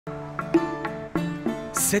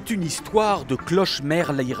C'est une histoire de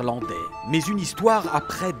clochemerle irlandais, mais une histoire à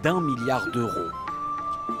près d'1 milliard d'euros.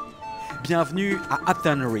 Bienvenue à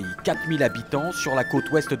Athenry, 4000 habitants sur la côte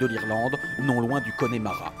ouest de l'Irlande, non loin du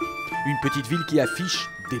Connemara. Une petite ville qui affiche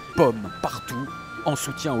des pommes partout, en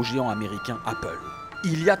soutien au géant américain Apple.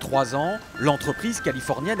 Il y a 3 ans, l'entreprise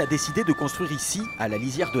californienne a décidé de construire ici, à la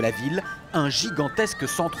lisière de la ville, un gigantesque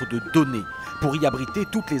centre de données pour y abriter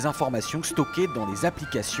toutes les informations stockées dans les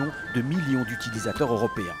applications de millions d'utilisateurs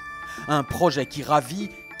européens. Un projet qui ravit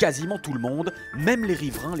quasiment tout le monde, même les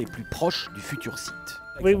riverains les plus proches du futur site.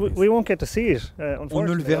 On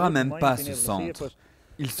ne le verra même pas, ce centre.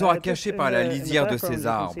 Il sera caché par la lisière de ces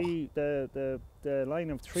arbres.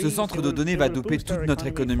 Ce centre de données va doper toute notre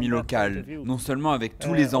économie locale, non seulement avec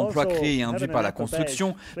tous les emplois créés et induits par la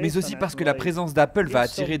construction, mais aussi parce que la présence d'Apple va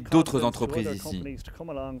attirer d'autres entreprises ici.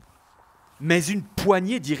 Mais une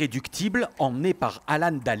poignée d'irréductibles, emmenés par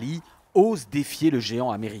Allan Daly, ose défier le géant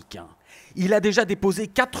américain. Il a déjà déposé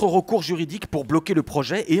 4 recours juridiques pour bloquer le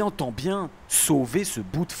projet et entend bien sauver ce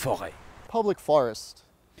bout de forêt.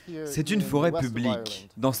 C'est une forêt publique,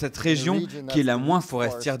 dans cette région qui est la moins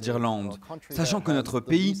forestière d'Irlande, sachant que notre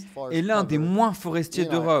pays est l'un des moins forestiers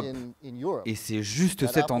d'Europe. Et c'est juste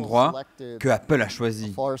cet endroit que Apple a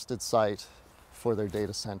choisi.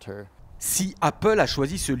 Si Apple a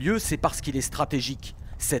choisi ce lieu, c'est parce qu'il est stratégique.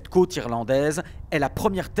 Cette côte irlandaise est la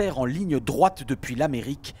première terre en ligne droite depuis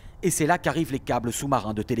l'Amérique, et c'est là qu'arrivent les câbles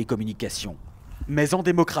sous-marins de télécommunications. Mais en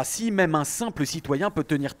démocratie, même un simple citoyen peut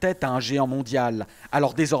tenir tête à un géant mondial.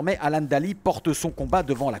 Alors désormais, Allan Daly porte son combat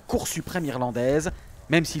devant la Cour suprême irlandaise,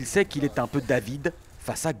 même s'il sait qu'il est un peu David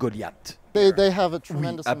face à Goliath. Oui,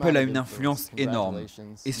 Apple a une influence énorme.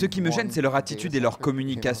 Et ce qui me gêne, c'est leur attitude et leur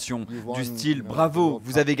communication. Du style, bravo,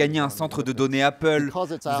 vous avez gagné un centre de données Apple,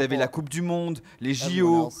 vous avez la Coupe du Monde, les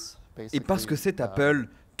JO. Et parce que c'est Apple,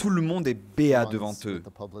 tout le monde est béat devant eux.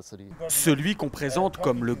 Celui qu'on présente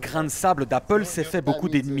comme le grain de sable d'Apple s'est fait beaucoup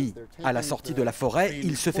d'ennemis. À la sortie de la forêt,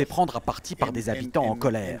 il se fait prendre à partie par des habitants en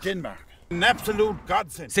colère.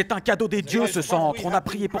 C'est un cadeau des dieux, ce centre. On a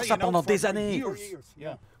prié pour ça pendant des années.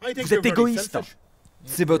 Vous êtes égoïste.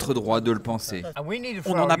 C'est votre droit de le penser.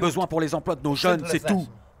 On en a besoin pour les emplois de nos jeunes, c'est tout.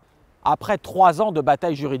 Après 3 ans de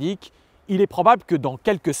bataille juridique, il est probable que dans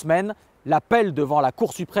quelques semaines, l'appel devant la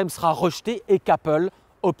Cour suprême sera rejeté et qu'Apple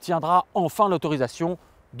obtiendra enfin l'autorisation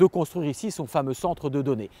de construire ici son fameux centre de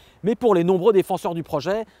données. Mais pour les nombreux défenseurs du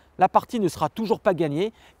projet, la partie ne sera toujours pas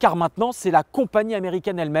gagnée, car maintenant c'est la compagnie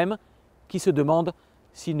américaine elle-même qui se demande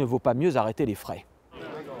s'il ne vaut pas mieux arrêter les frais.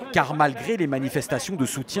 Car malgré les manifestations de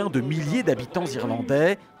soutien de milliers d'habitants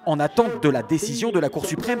irlandais, en attente de la décision de la Cour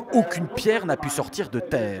suprême, aucune pierre n'a pu sortir de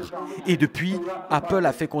terre. Et depuis, Apple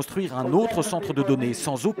a fait construire un autre centre de données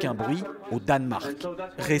sans aucun bruit au Danemark.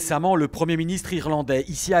 Récemment, le Premier ministre irlandais,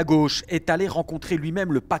 ici à gauche, est allé rencontrer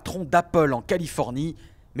lui-même le patron d'Apple en Californie,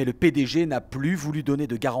 mais le PDG n'a plus voulu donner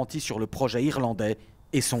de garantie sur le projet irlandais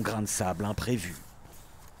et son grain de sable imprévu.